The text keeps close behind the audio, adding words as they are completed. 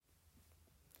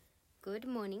Good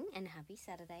morning and happy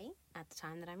Saturday at the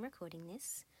time that I'm recording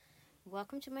this.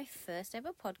 Welcome to my first ever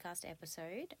podcast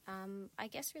episode. I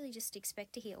guess really just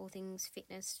expect to hear all things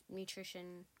fitness,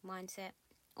 nutrition, mindset,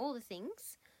 all the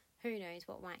things. Who knows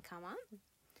what might come up.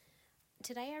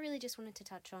 Today I really just wanted to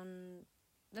touch on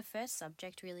the first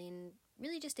subject really, and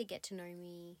really just to get to know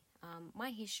me, my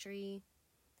history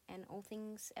and all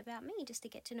things about me, just to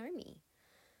get to know me.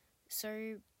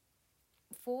 So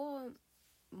for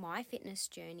my fitness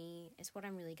journey is what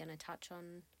I'm really going to touch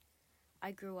on.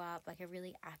 I grew up like a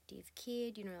really active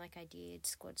kid, I did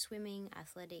squad swimming,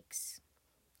 athletics,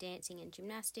 dancing and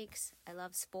gymnastics. I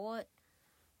love sport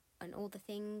and all the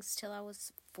things till I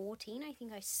was 14. I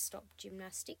think I stopped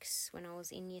gymnastics when I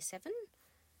was in year 7.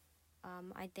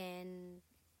 I then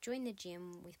joined the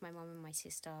gym with my mum and my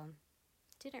sister.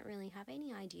 Didn't really have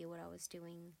any idea what I was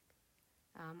doing.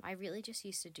 I really just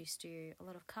used to do a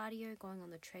lot of cardio, going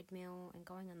on the treadmill and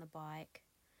going on the bike.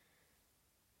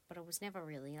 But I was never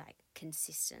really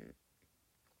consistent.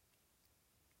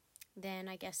 Then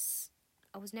I guess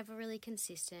I was never really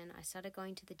consistent. I started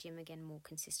going to the gym again more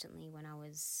consistently when I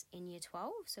was in year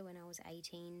 12. So when I was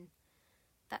 18,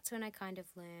 that's when I kind of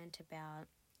learned about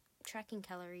tracking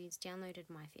calories, downloaded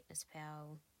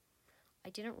MyFitnessPal. I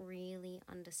didn't really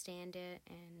understand it,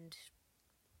 and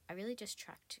I really just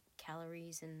tracked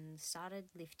calories and started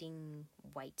lifting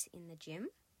weights in the gym.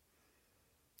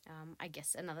 I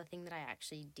guess another thing that I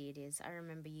actually did is I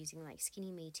remember using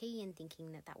Skinny Me Tea and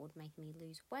thinking that would make me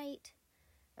lose weight.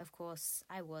 Of course,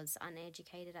 I was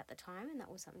uneducated at the time, and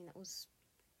that was something that was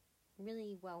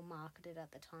really well marketed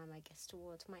at the time, I guess,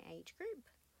 towards my age group.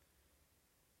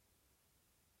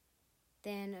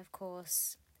 Then, of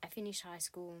course, I finished high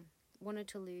school, wanted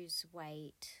to lose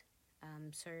weight.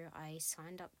 So I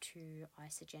signed up to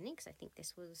Isagenix. I think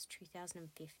this was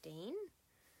 2015.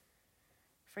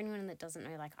 For anyone that doesn't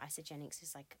know, Isagenix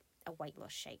is a weight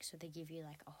loss shake. So they give you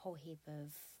a whole heap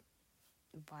of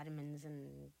vitamins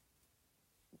and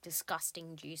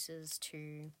disgusting juices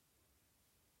to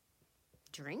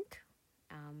drink.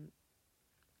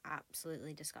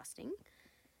 Absolutely disgusting.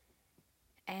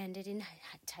 And it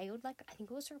entailed I think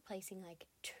it was replacing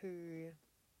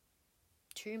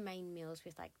two main meals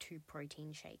with 2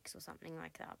 protein shakes or something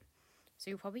like that. So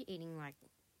you're probably eating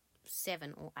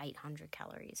 700 or 800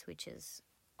 calories, which is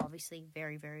obviously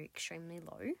very, very extremely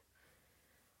low.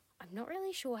 I'm not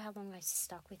really sure how long I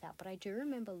stuck with that, but I do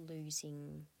remember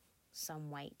losing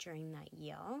some weight during that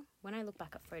year. When I look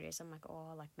back at photos, I'm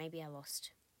maybe I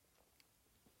lost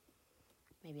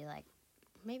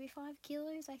maybe 5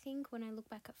 kilos, I think, when I look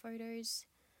back at photos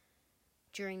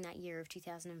during that year of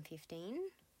 2015.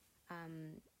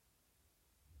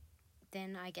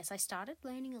 Then I guess I started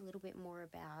learning a little bit more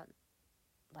about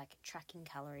tracking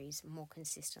calories more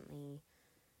consistently,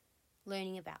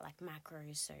 learning about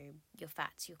macros, so your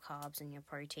fats, your carbs and your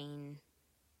protein,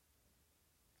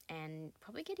 and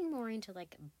probably getting more into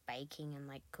baking and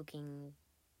cooking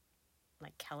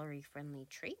calorie friendly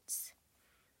treats.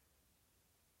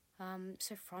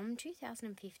 So from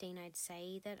 2015, I'd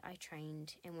say that I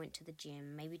trained and went to the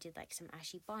gym, maybe did some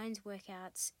Ashley Bynes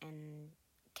workouts and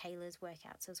Kayla's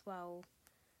workouts as well.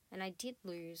 And I did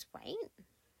lose weight.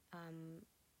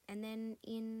 And then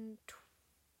in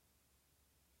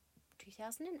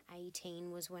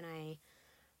 2018 was when I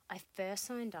first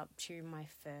signed up to my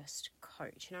first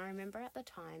coach. And I remember at the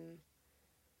time,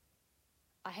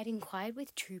 I had inquired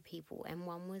with 2 people, and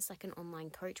one was an online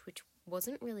coach, which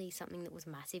wasn't really something that was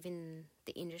massive in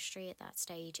the industry at that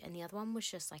stage, and the other one was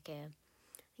just I think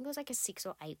it was a 6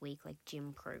 or 8 week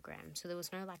gym program, so there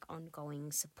was no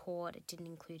ongoing support. It didn't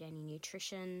include any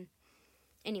nutrition.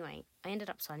 Anyway, I ended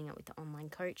up signing up with the online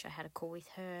coach. I had a call with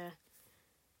her.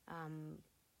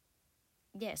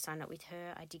 Signed up with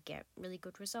her. I did get really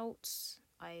good results.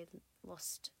 I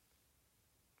lost,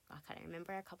 I can't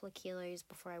remember, a couple of kilos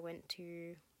before I went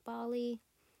to Bali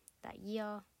that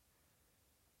year.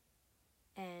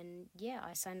 And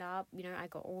I signed up, I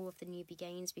got all of the newbie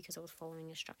gains because I was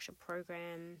following a structured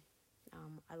program.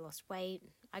 I lost weight.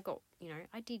 I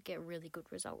did get really good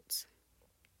results.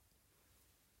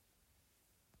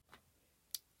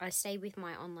 I stayed with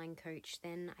my online coach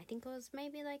then, I think it was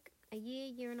maybe a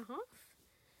year and a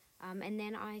half. And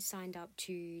then I signed up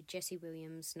to Jesse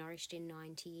Williams' Nourished in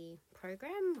 90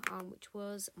 program, which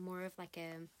was more of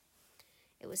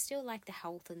it was still the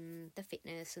health and the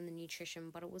fitness and the nutrition,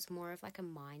 but it was more of a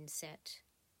mindset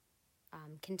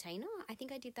container. I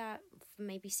think I did that for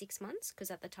maybe 6 months, because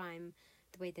at the time,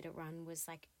 the way that it ran was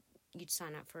you'd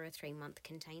sign up for a 3-month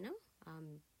container.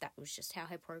 That was just how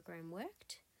her program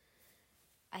worked.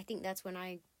 I think that's when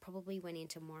I probably went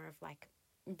into more of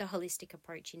the holistic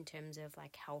approach in terms of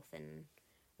health and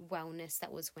wellness,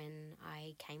 that was when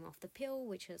I came off the pill,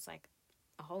 which was like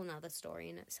a whole nother story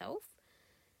in itself.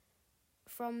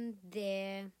 From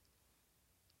there,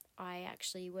 I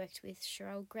actually worked with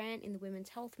Cheryl Grant in the women's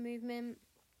health movement.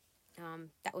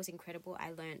 That was incredible.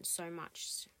 I learned so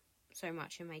much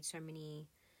and made so many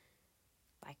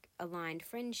like aligned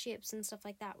friendships and stuff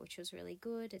like that, which was really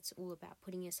good. It's all about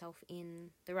putting yourself in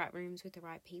the right rooms with the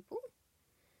right people.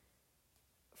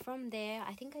 From there,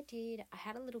 I think I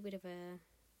had a little bit of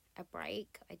a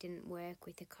break. I didn't work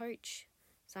with a coach.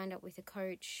 Signed up with a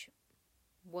coach,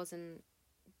 wasn't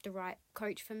the right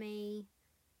coach for me,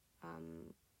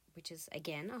 which is,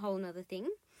 again, a whole nother thing.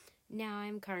 Now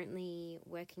I'm currently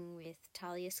working with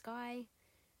Talia Sky,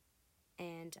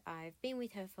 and I've been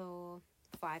with her for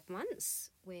 5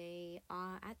 months. We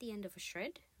are at the end of a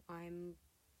shred. I'm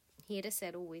here to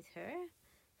settle with her.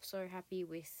 So happy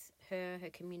with her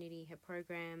community, her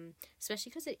program,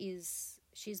 especially because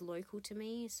she's local to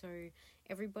me. So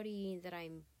everybody that I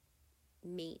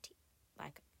meet,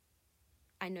 like,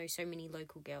 I know so many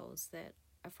local girls that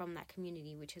are from that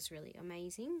community, which is really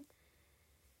amazing.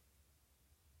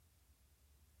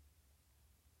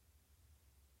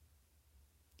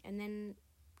 And then,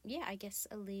 I guess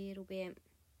a little bit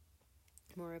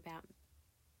more about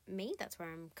me. That's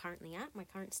where I'm currently at. My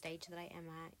current stage that I am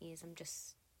at is I'm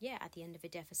just, at the end of a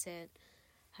deficit.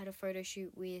 Had a photo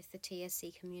shoot with the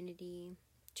TSC community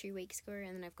 2 weeks ago,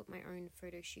 and then I've got my own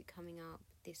photo shoot coming up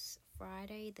this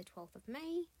Friday, the 12th of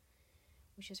May,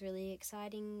 which is really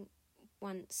exciting.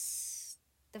 Once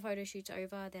the photo shoot's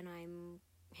over, then I'm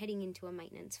heading into a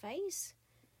maintenance phase,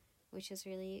 which is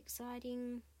really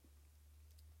exciting.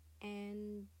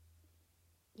 And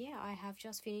I have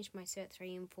just finished my Cert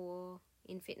 3 and 4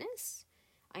 in fitness.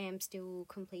 I am still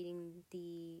completing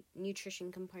the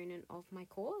nutrition component of my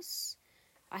course.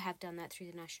 I have done that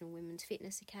through the National Women's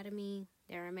Fitness Academy.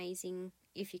 They're amazing.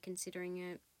 If you're considering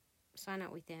it, sign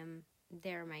up with them.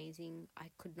 They're amazing. I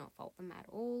could not fault them at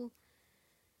all.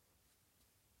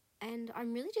 And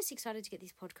I'm really just excited to get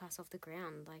this podcast off the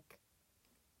ground. Like,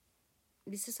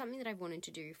 this is something that I've wanted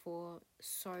to do for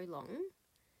so long.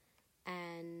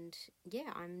 And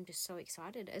I'm just so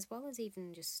excited, as well as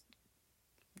even just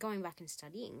going back and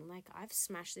studying. Like, I've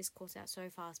smashed this course out so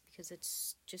fast because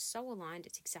it's just so aligned.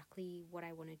 It's exactly what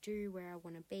I want to do, where I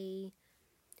want to be,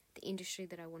 the industry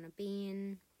that I want to be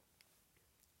in.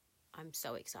 I'm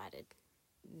so excited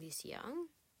this year.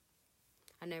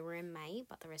 I know we're in May,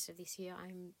 but the rest of this year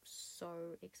I'm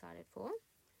so excited for.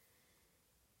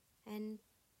 And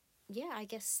I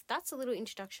guess that's a little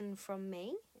introduction from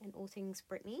me and all things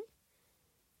Britney.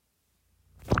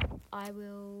 I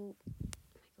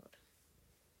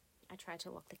tried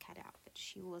to lock the cat out, but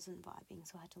she wasn't vibing,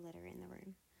 so I had to let her in the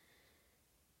room.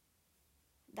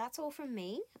 That's all from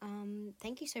me.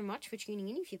 Thank you so much for tuning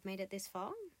in. If you've made it this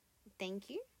far, thank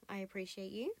you. I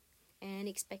appreciate you, and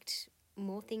expect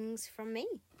more things from me.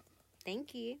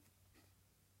 Thank you.